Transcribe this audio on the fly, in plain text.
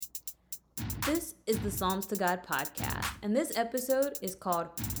This is the Psalms to God podcast, and this episode is called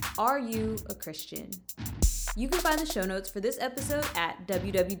Are You a Christian? You can find the show notes for this episode at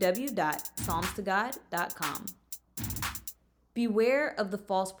www.psalmstogod.com. Beware of the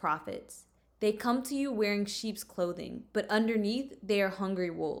false prophets. They come to you wearing sheep's clothing, but underneath they are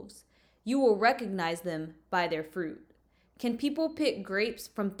hungry wolves. You will recognize them by their fruit. Can people pick grapes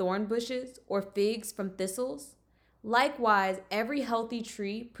from thorn bushes or figs from thistles? Likewise, every healthy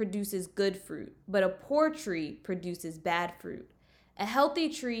tree produces good fruit, but a poor tree produces bad fruit. A healthy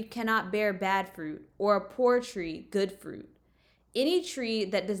tree cannot bear bad fruit, or a poor tree good fruit. Any tree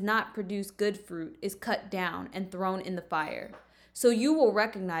that does not produce good fruit is cut down and thrown in the fire. So you will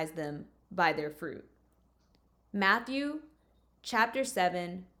recognize them by their fruit. Matthew chapter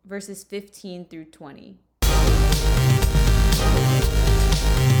 7, verses 15 through 20.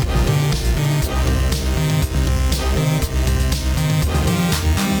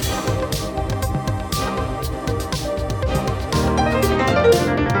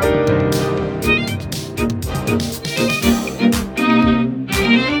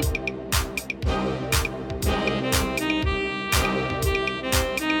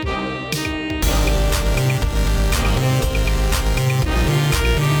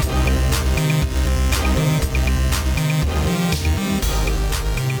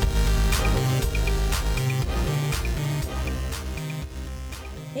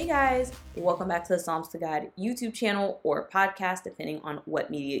 Hey guys, welcome back to the Psalms to God YouTube channel or podcast, depending on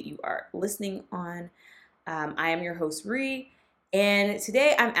what media you are listening on. I am your host, Ree, and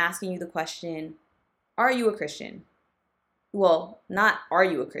today I'm asking you the question, are you a Christian? Well, not are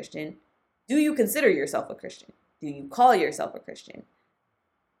you a Christian? Do you consider yourself a Christian? Do you call yourself a Christian?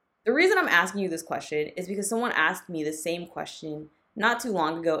 The reason I'm asking you this question is because someone asked me the same question not too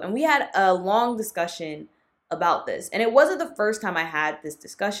long ago, and we had a long discussion about this. And it wasn't the first time I had this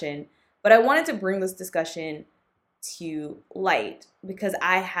discussion, but I wanted to bring this discussion to light because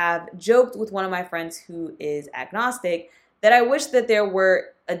I have joked with one of my friends who is agnostic that I wish that there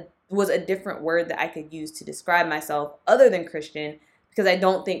was a different word that I could use to describe myself other than Christian, because I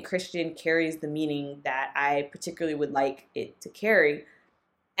don't think Christian carries the meaning that I particularly would like it to carry.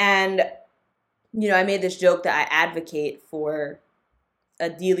 And, I made this joke that I advocate for a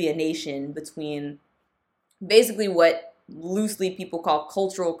delineation between basically what loosely people call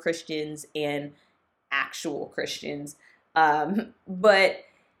cultural Christians and actual Christians. But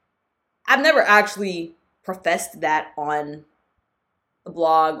I've never actually professed that on the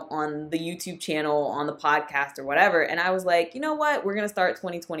blog, on the YouTube channel, on the podcast or whatever. And I was like, you know what? We're going to start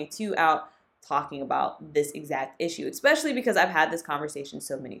 2022 out talking about this exact issue, especially because I've had this conversation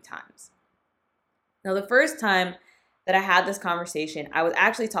so many times. Now, the first time that I had this conversation, I was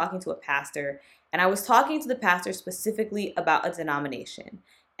actually talking to a pastor, and I was talking to the pastor specifically about a denomination.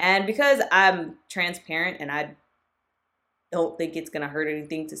 And because I'm transparent and I don't think it's going to hurt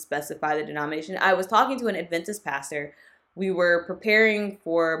anything to specify the denomination, I was talking to an Adventist pastor. We were preparing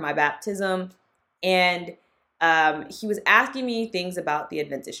for my baptism, and he was asking me things about the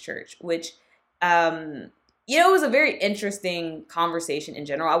Adventist church, which, it was a very interesting conversation in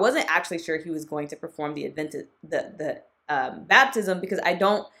general. I wasn't actually sure he was going to perform the baptism because I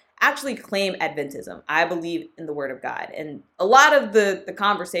don't actually claim Adventism. I believe in the Word of God. And a lot of the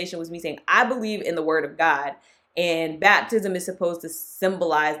conversation was me saying, I believe in the Word of God. And baptism is supposed to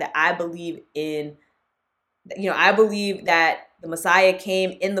symbolize that I believe that the Messiah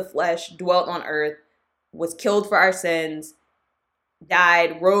came in the flesh, dwelt on earth, was killed for our sins,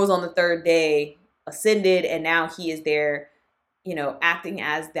 died, rose on the third day, ascended, and now he is there, acting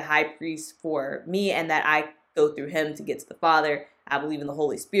as the high priest for me, and that I go through him to get to the Father. I believe in the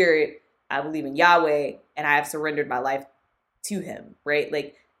Holy Spirit. I believe in Yahweh, and I have surrendered my life to him, right?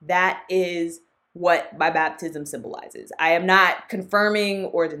 Like, that is what my baptism symbolizes. I am not confirming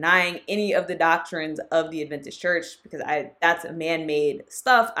or denying any of the doctrines of the Adventist church because that's a man-made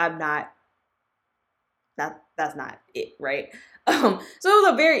stuff. That's not it, right? So it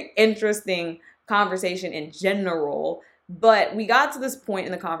was a very interesting conversation in general, but we got to this point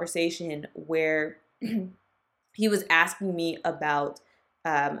in the conversation where he was asking me about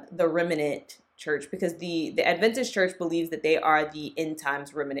the remnant church, because the Adventist church believes that they are the end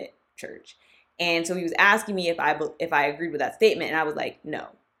times remnant church. And so he was asking me if I agreed with that statement, and I was like, no.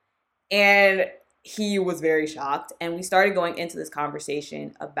 And he was very shocked, and we started going into this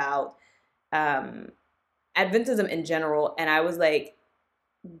conversation about Adventism in general, and I was like,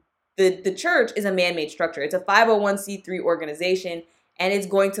 the church is a man-made structure. It's a 501c3 organization, and it's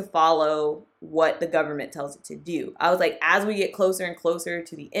going to follow what the government tells it to do. I was like, as we get closer and closer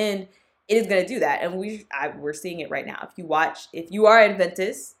to the end, it is going to do that. And we're seeing it right now. If you are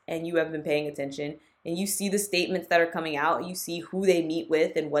Adventist and you have been paying attention and you see the statements that are coming out, you see who they meet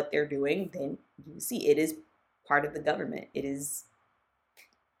with and what they're doing, then you see it is part of the government. It is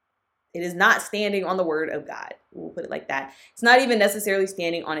not standing on the word of God. We'll put it like that. It's not even necessarily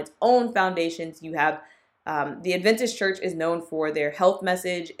standing on its own foundations. You have the Adventist Church is known for their health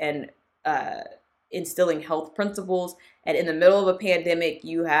message and instilling health principles. And in the middle of a pandemic,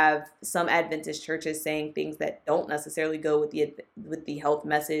 you have some Adventist churches saying things that don't necessarily go with the health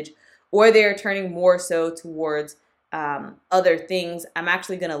message, or they're turning more so towards other things. I'm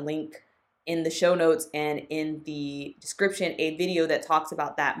actually going to link in the show notes and in the description a video that talks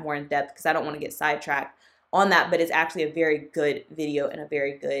about that more in depth, because I don't want to get sidetracked on that, but it's actually a very good video and a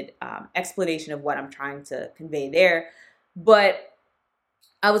very good explanation of what I'm trying to convey there. But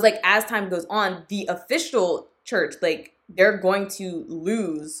I was like, as time goes on, the official church, like, they're going to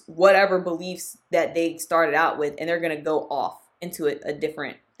lose whatever beliefs that they started out with, and they're going to go off into a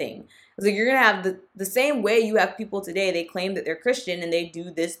different thing. So you're going to have the same way you have people today, they claim that they're Christian and they do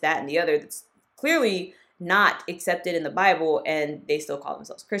this, that, and the other. That's clearly not accepted in the Bible, and they still call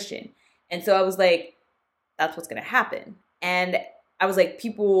themselves Christian. And so I was like, that's what's going to happen. And I was like,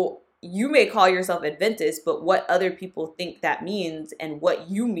 people, you may call yourself Adventist, but what other people think that means and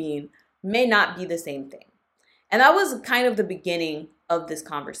what you mean may not be the same thing. And that was kind of the beginning of this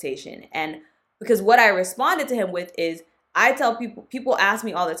conversation. And because what I responded to him with is, I tell people ask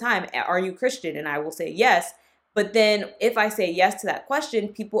me all the time, are you Christian? And I will say yes. But then if I say yes to that question,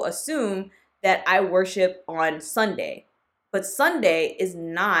 people assume that I worship on Sunday. But Sunday is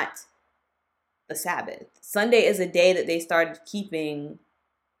not the Sabbath. Sunday is a day that they started keeping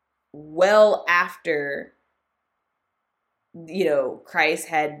well after, Christ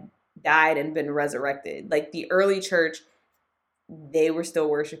had died and been resurrected. Like the early church, they were still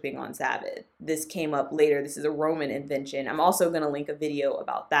worshiping on Sabbath. This came up later. This is a Roman invention. I'm also going to link a video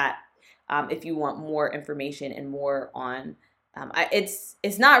about that if you want more information and more on.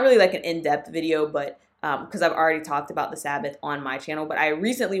 It's not really like an in-depth video, but because I've already talked about the Sabbath on my channel. But I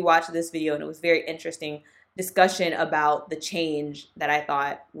recently watched this video and it was very interesting discussion about the change that I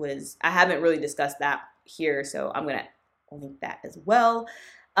thought was. I haven't really discussed that here, so I'm going to link that as well.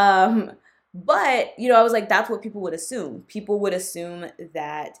 But, I was like, that's what people would assume. People would assume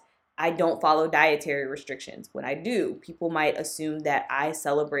that I don't follow dietary restrictions when I do. People might assume that I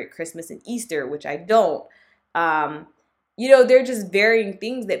celebrate Christmas and Easter, which I don't. They're just varying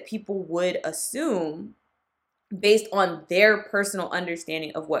things that people would assume based on their personal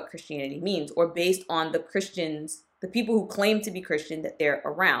understanding of what Christianity means, or based on the people who claim to be Christian that they're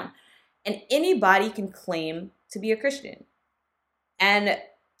around. And anybody can claim to be a Christian. And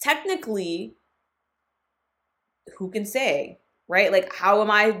technically, who can say, right? Like, how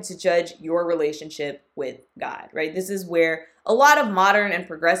am I to judge your relationship with God, right? This is where a lot of modern and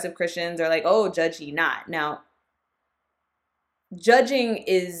progressive Christians are like, oh, judge ye not. Now, judging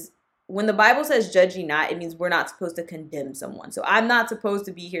is, when the Bible says judge ye not, it means we're not supposed to condemn someone. So I'm not supposed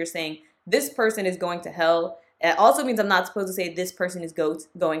to be here saying this person is going to hell. It also means I'm not supposed to say this person is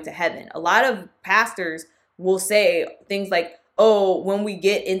going to heaven. A lot of pastors will say things like, oh, when we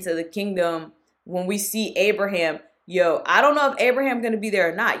get into the kingdom, when we see Abraham, I don't know if Abraham's going to be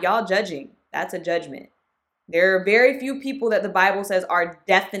there or not. Y'all judging. That's a judgment. There are very few people that the Bible says are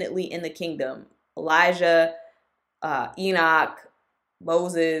definitely in the kingdom. Elijah, Enoch,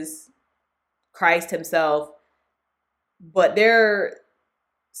 Moses, Christ himself. But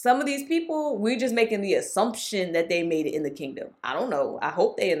some of these people, we're just making the assumption that they made it in the kingdom. I don't know. I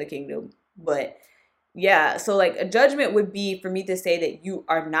hope they're in the kingdom. But yeah, so like a judgment would be for me to say that you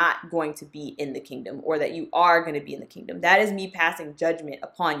are not going to be in the kingdom, or that you are going to be in the kingdom. That is me passing judgment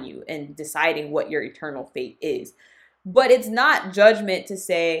upon you and deciding what your eternal fate is. But it's not judgment to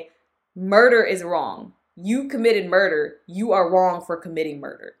say murder is wrong. You committed murder. You are wrong for committing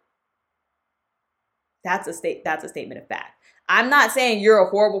murder. That's a statement of fact. I'm not saying you're a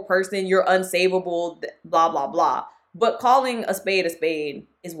horrible person, you're unsavable, blah, blah, blah. But calling a spade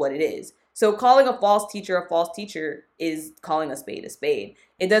is what it is. So calling a false teacher is calling a spade a spade.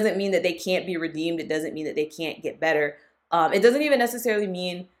 It doesn't mean that they can't be redeemed. It doesn't mean that they can't get better. It doesn't even necessarily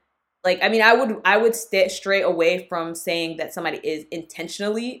mean, I would stray away from saying that somebody is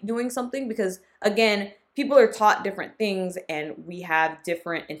intentionally doing something, because again, people are taught different things and we have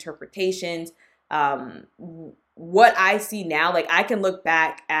different interpretations. What I see now, like I can look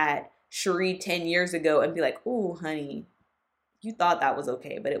back at Cherie 10 years ago and be like, "Ooh, honey, you thought that was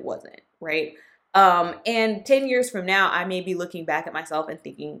okay, but it wasn't," right? And 10 years from now, I may be looking back at myself and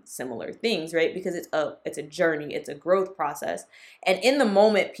thinking similar things, right? Because it's a journey, it's a growth process. And in the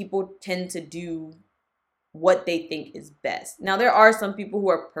moment, people tend to do what they think is best. Now, there are some people who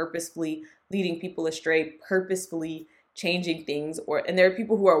are purposefully leading people astray, purposefully changing things, and there are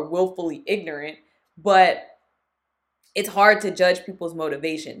people who are willfully ignorant, but it's hard to judge people's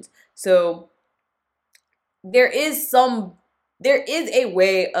motivations. So there is a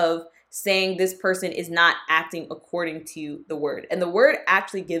way of saying this person is not acting according to the word. And the word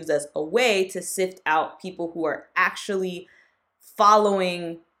actually gives us a way to sift out people who are actually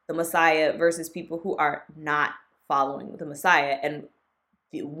following the Messiah versus people who are not following the Messiah. And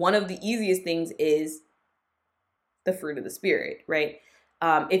one of the easiest things is the fruit of the Spirit, right?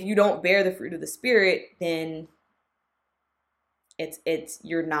 If you don't bear the fruit of the Spirit, then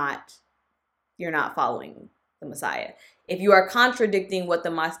you're not following the Messiah. If you are contradicting what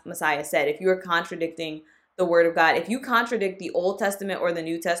the Messiah said, if you are contradicting the word of God, if you contradict the Old Testament or the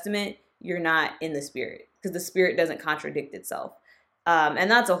New Testament, you're not in the Spirit, because the Spirit doesn't contradict itself. And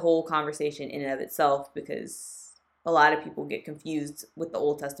that's a whole conversation in and of itself, because a lot of people get confused with the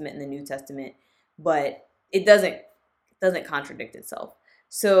Old Testament and the New Testament, but it doesn't contradict itself.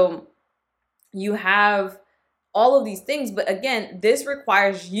 So you have all of these things, but again, this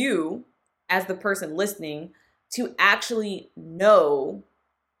requires you as the person listening to actually know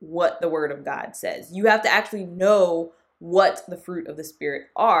what the word of God says. You have to actually know what the fruit of the Spirit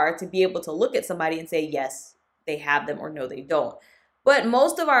are to be able to look at somebody and say, yes, they have them, or no, they don't. But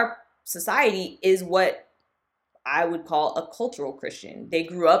most of our society is what I would call a cultural Christian. They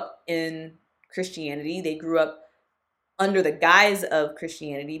grew up in Christianity. They grew up under the guise of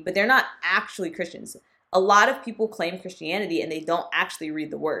Christianity, but they're not actually Christians. A lot of people claim Christianity and they don't actually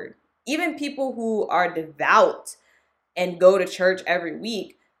read the word. Even people who are devout and go to church every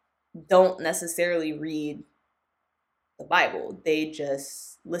week don't necessarily read the Bible. They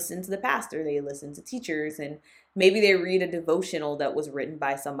just listen to the pastor, they listen to teachers, and maybe they read a devotional that was written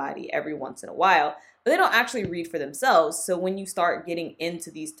by somebody every once in a while, but they don't actually read for themselves. So when you start getting into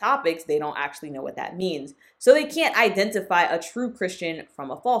these topics, they don't actually know what that means. So they can't identify a true Christian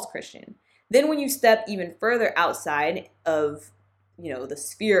from a false Christian. Then when you step even further outside of the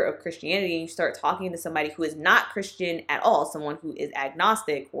sphere of Christianity, and you start talking to somebody who is not Christian at all, someone who is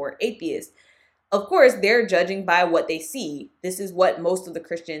agnostic or atheist, of course, they're judging by what they see. This is what most of the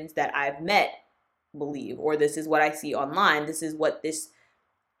Christians that I've met believe, or this is what I see online. This is what this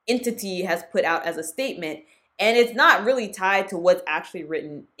entity has put out as a statement. And it's not really tied to what's actually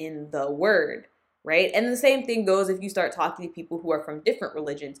written in the word, right? And the same thing goes if you start talking to people who are from different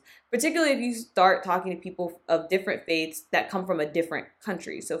religions, particularly if you start talking to people of different faiths that come from a different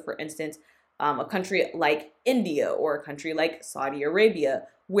country. So for instance, a country like India or a country like Saudi Arabia,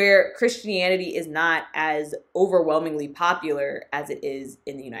 where Christianity is not as overwhelmingly popular as it is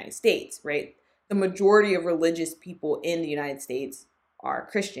in the United States, right? The majority of religious people in the United States are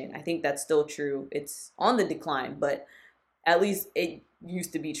Christian. I think that's still true. It's on the decline, but at least it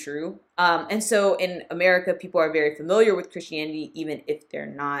used to be true. And so in America, people are very familiar with Christianity, even if they're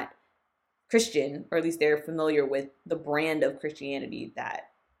not Christian, or at least they're familiar with the brand of Christianity that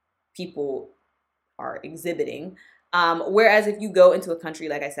people are exhibiting. Whereas if you go into a country,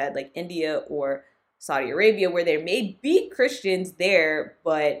 like I said, like India or Saudi Arabia, where there may be Christians there,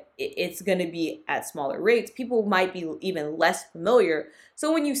 but it's going to be at smaller rates, people might be even less familiar.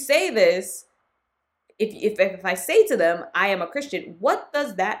 So when you say this, if I say to them, I am a Christian, what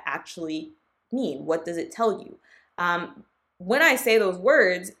does that actually mean? What does it tell you? When I say those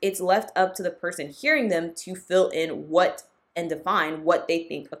words, it's left up to the person hearing them to fill in and define what they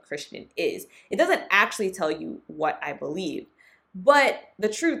think a Christian is. It doesn't actually tell you what I believe. But the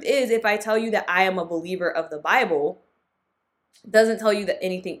truth is, if I tell you that I am a believer of the Bible, it doesn't tell you that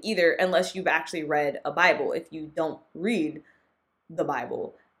anything either, unless you've actually read a Bible, if you don't read the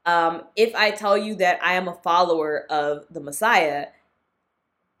Bible. If I tell you that I am a follower of the Messiah,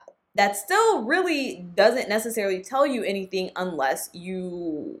 that still really doesn't necessarily tell you anything unless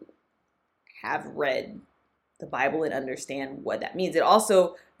you have read the Bible and understand what that means. It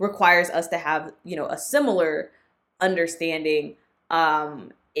also requires us to have, a similar understanding.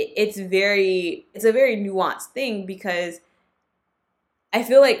 It's a very nuanced thing, because I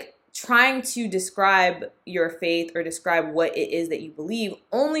feel like trying to describe your faith or describe what it is that you believe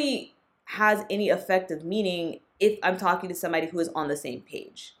only has any effective meaning if I'm talking to somebody who is on the same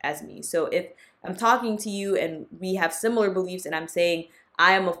page as me. So if I'm talking to you and we have similar beliefs and I'm saying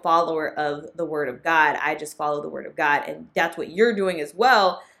I am a follower of the Word of God, I just follow the Word of God, and that's what you're doing as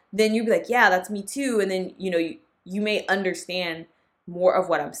well, then you'd be like, yeah, that's me too. And then, you may understand more of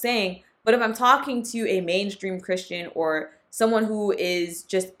what I'm saying. But if I'm talking to a mainstream Christian or someone who is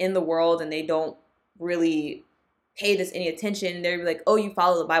just in the world and they don't really pay this any attention, they're like, oh, you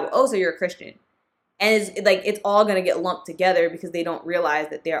follow the Bible. Oh, so you're a Christian. And it's like it's all going to get lumped together because they don't realize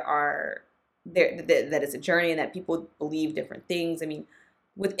that that it's a journey and that people believe different things. I mean,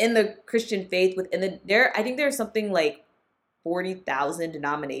 within the Christian faith, I think there's something like 40,000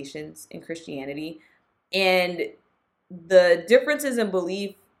 denominations in Christianity, and the differences in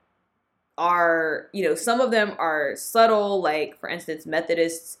belief are, some of them are subtle. Like, for instance,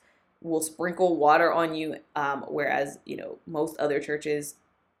 Methodists will sprinkle water on you, whereas, most other churches,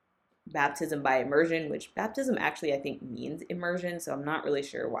 baptism by immersion, which baptism actually I think means immersion, so I'm not really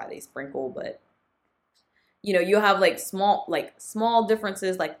sure why they sprinkle, but you'll have like small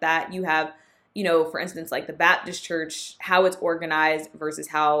differences like that. You have, for instance, like the Baptist church, how it's organized versus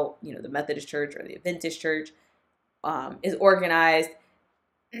how, the Methodist church or the Adventist church is organized.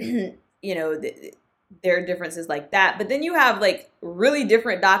 There are differences like that. But then you have like really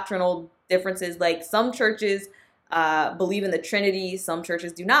different doctrinal differences. Like some churches believe in the Trinity. Some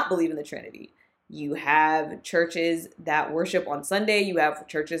churches do not believe in the Trinity. You have churches that worship on Sunday. You have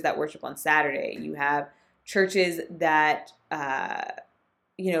churches that worship on Saturday. You have churches that,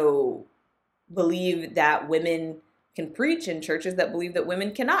 believe that women can preach, and churches that believe that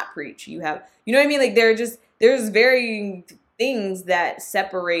women cannot preach. You have, you know what I mean? Like there's varying things that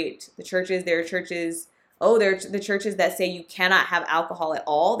separate the churches. There are churches, they're the churches that say you cannot have alcohol at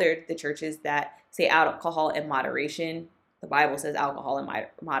all. They're the churches that say alcohol in moderation. The Bible says alcohol in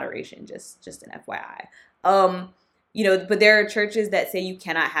moderation, just an FYI. But there are churches that say you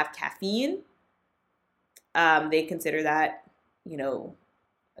cannot have caffeine. They consider that,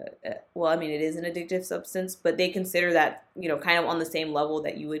 well, I mean, it is an addictive substance, but they consider that, kind of on the same level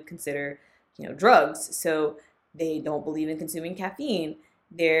that you would consider, drugs. So they don't believe in consuming caffeine.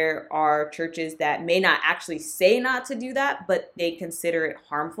 There are churches that may not actually say not to do that, but they consider it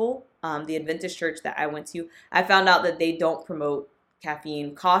harmful. The Adventist church that I went to, I found out that they don't promote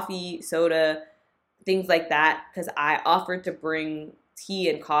caffeine, coffee, soda, things like that, because I offered to bring tea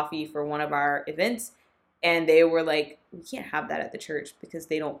and coffee for one of our events, and they were like, we can't have that at the church because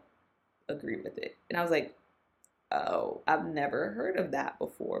they don't agree with it. And I was like, oh, I've never heard of that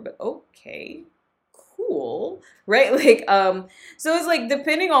before, but okay, cool, right? Like, so it's like,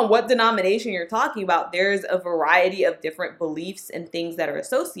 depending on what denomination you're talking about, there's a variety of different beliefs and things that are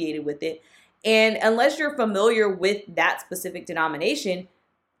associated with it. And unless you're familiar with that specific denomination,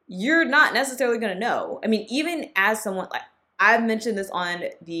 you're not necessarily going to know. I mean, even as someone, like, I've mentioned this on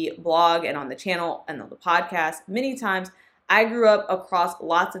the blog and on the channel and on the podcast many times. I grew up across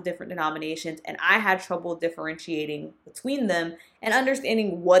lots of different denominations, and I had trouble differentiating between them and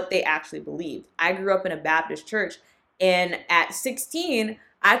understanding what they actually believed. I grew up in a Baptist church, and at 16,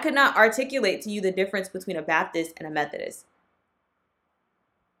 I could not articulate to you the difference between a Baptist and a Methodist.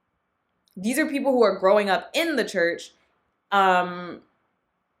 These are people who are growing up in the church.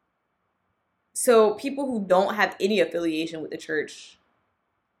 So people who don't have any affiliation with the church,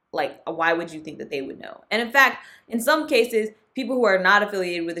 like, why would you think that they would know? And in fact, in some cases, people who are not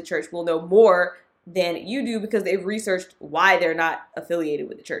affiliated with the church will know more than you do because they've researched why they're not affiliated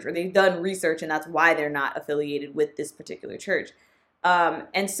with the church, or they've done research and that's why they're not affiliated with this particular church.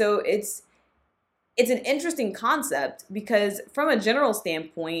 And so it's an interesting concept because from a general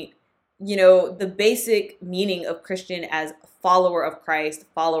standpoint, the basic meaning of Christian as follower of Christ,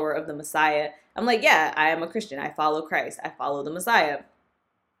 follower of the Messiah, I'm like, yeah, I am a Christian. I follow Christ. I follow the Messiah.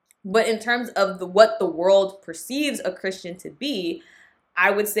 But in terms of what the world perceives a Christian to be,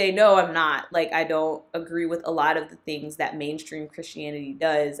 I would say, no, I'm not. Like, I don't agree with a lot of the things that mainstream Christianity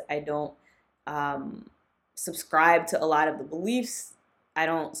does. I don't subscribe to a lot of the beliefs. I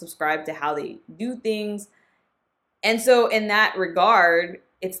don't subscribe to how they do things. And so in that regard,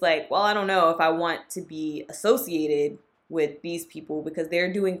 it's like, well, I don't know if I want to be associated with these people because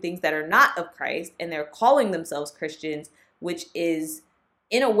they're doing things that are not of Christ and they're calling themselves Christians, which is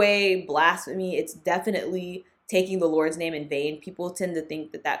in a way blasphemy. It's definitely taking the Lord's name in vain. People tend to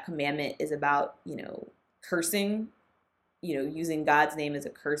think that commandment is about, cursing, using God's name as a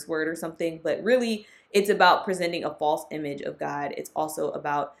curse word or something. But really, it's about presenting a false image of God. It's also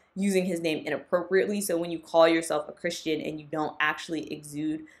about using his name inappropriately. So when you call yourself a Christian and you don't actually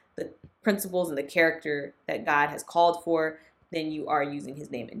exude the principles and the character that God has called for, then you are using his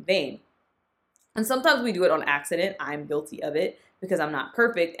name in vain. And sometimes we do it on accident. I'm guilty of it because I'm not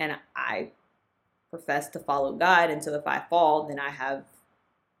perfect and I profess to follow God. And so if I fall, then I have,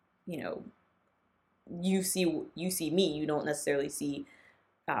 you see me, you don't necessarily see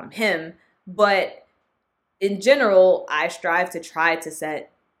him. But in general, I strive to try to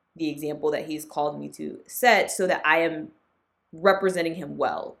set the example that he's called me to set so that I am representing him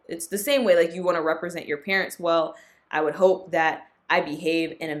well. It's the same way like you want to represent your parents well. I would hope that I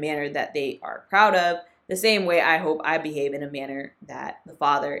behave in a manner that they are proud of. The same way I hope I behave in a manner that the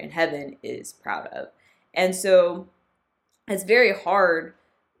Father in heaven is proud of. And so it's very hard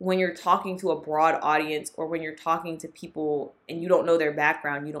when you're talking to a broad audience or when you're talking to people and you don't know their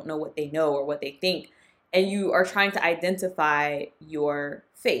background, you don't know what they know or what they think, and you are trying to identify your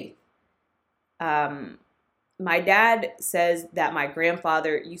faith. My dad says that my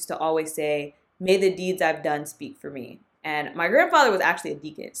grandfather used to always say, "May the deeds I've done speak for me." And my grandfather was actually a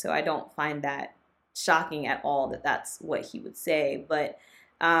deacon, so I don't find that shocking at all that that's what he would say. But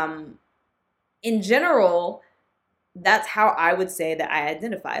in general, that's how I would say that I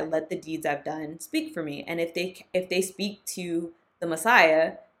identify. Let the deeds I've done speak for me. And if they speak to the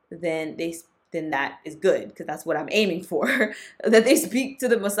Messiah, then that is good, because that's what I'm aiming for. That they speak to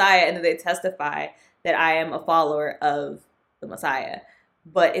the Messiah and that they testify that I am a follower of the Messiah.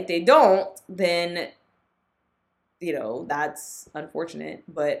 But if they don't, then that's unfortunate.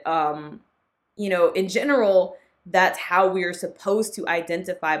 But in general, that's how we're supposed to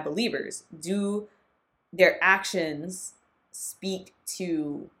identify believers. Do their actions speak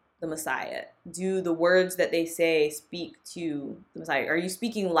to the Messiah? Do the words that they say speak to the Messiah? Are you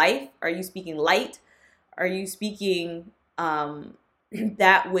speaking life? Are you speaking light? Are you speaking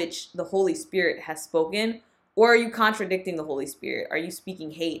that which the Holy Spirit has spoken? Or are you contradicting the Holy Spirit? Are you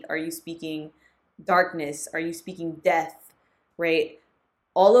speaking hate? Are you speaking darkness? Are you speaking death? Right?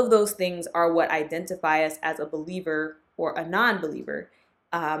 All of those things are what identify us as a believer or a non-believer.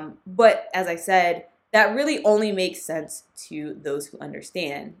 But as I said, that really only makes sense to those who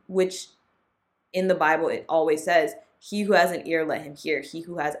understand, which in the Bible, it always says, "He who has an ear, let him hear. He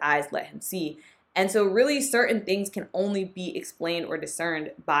who has eyes, let him see." And so really certain things can only be explained or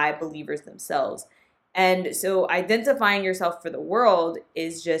discerned by believers themselves. And so identifying yourself for the world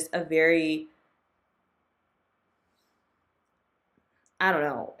is just a very, I don't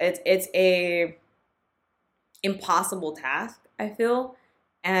know, it's a impossible task, I feel.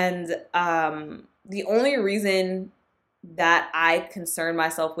 And the only reason that I concern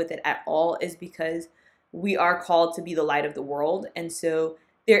myself with it at all is because we are called to be the light of the world. And so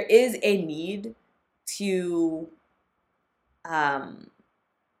there is a need to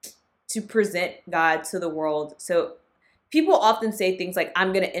present God to the world. So people often say things like,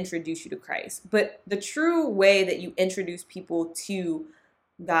 "I'm going to introduce you to Christ." But the true way that you introduce people to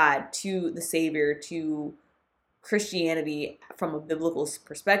God, to the Savior, to Christianity from a biblical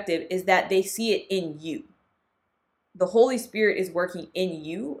perspective is that they see it in you. The Holy Spirit is working in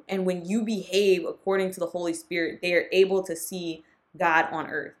you, and when you behave according to the Holy Spirit, they are able to see God on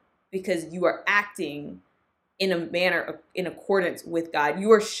earth because you are acting in a manner in accordance with God.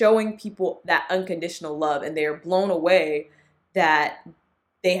 You are showing people that unconditional love, and they are blown away that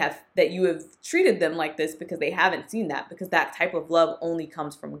you have treated them like this, because they haven't seen that, because that type of love only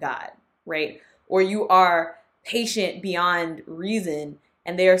comes from God, right? Or you are patient beyond reason,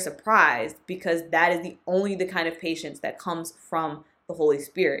 and they are surprised because that is the kind of patience that comes from the Holy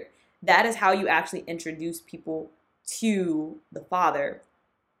Spirit. That is how you actually introduce people to the Father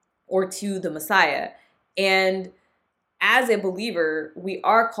or to the Messiah. And as a believer, we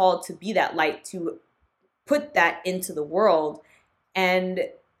are called to be that light, to put that into the world. And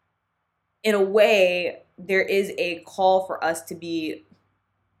in a way, there is a call for us to be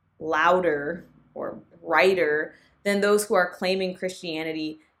louder or brighter than those who are claiming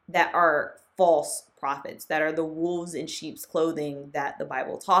Christianity that are false prophets, that are the wolves in sheep's clothing that the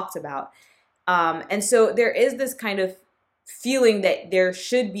Bible talks about. And so there is this kind of feeling that there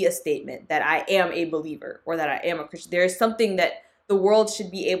should be a statement that I am a believer or that I am a Christian. There is something that the world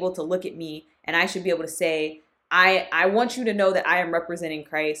should be able to look at me and I should be able to say, I want you to know that I am representing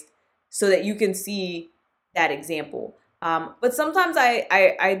Christ, so that you can see that example. But sometimes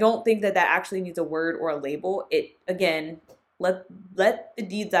I don't think that actually needs a word or a label. It, again, let the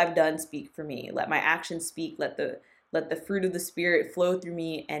deeds I've done speak for me. Let my actions speak. Let the fruit of the Spirit flow through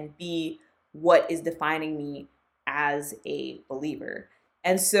me and be what is defining me as a believer.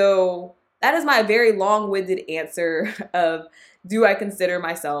 And so that is my very long-winded answer of, do I consider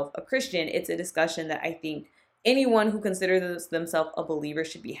myself a Christian? It's a discussion that I think anyone who considers themselves a believer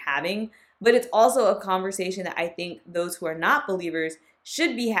should be having. But it's also a conversation that I think those who are not believers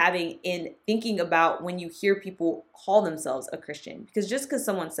should be having in thinking about when you hear people call themselves a Christian. Because just because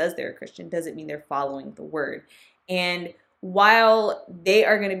someone says they're a Christian doesn't mean they're following the word. And while they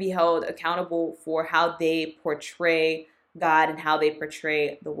are going to be held accountable for how they portray God and how they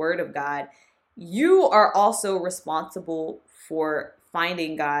portray the word of God, you are also responsible for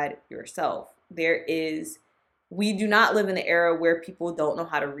finding God yourself. We do not live in the era where people don't know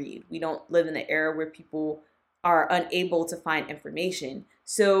how to read. We don't live in the era where people are unable to find information.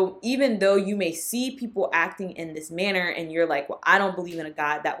 So even though you may see people acting in this manner and you're like, well, I don't believe in a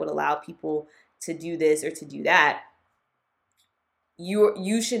God that would allow people to do this or to do that,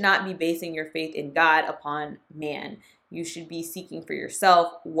 you should not be basing your faith in God upon man. You should be seeking for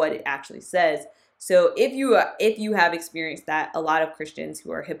yourself what it actually says. So if you have experienced that, a lot of Christians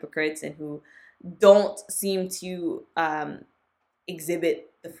who are hypocrites and who don't seem to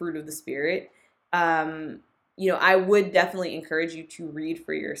exhibit the fruit of the Spirit, I would definitely encourage you to read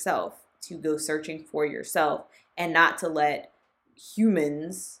for yourself, to go searching for yourself, and not to let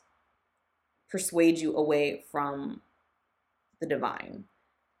humans persuade you away from the divine.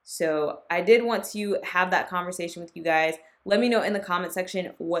 So I did want to have that conversation with you guys. Let me know in the comment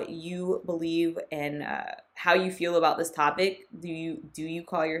section what you believe and how you feel about this topic. Do you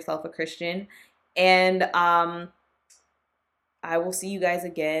call yourself a Christian? And I will see you guys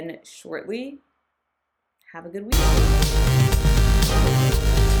again shortly. Have a good week.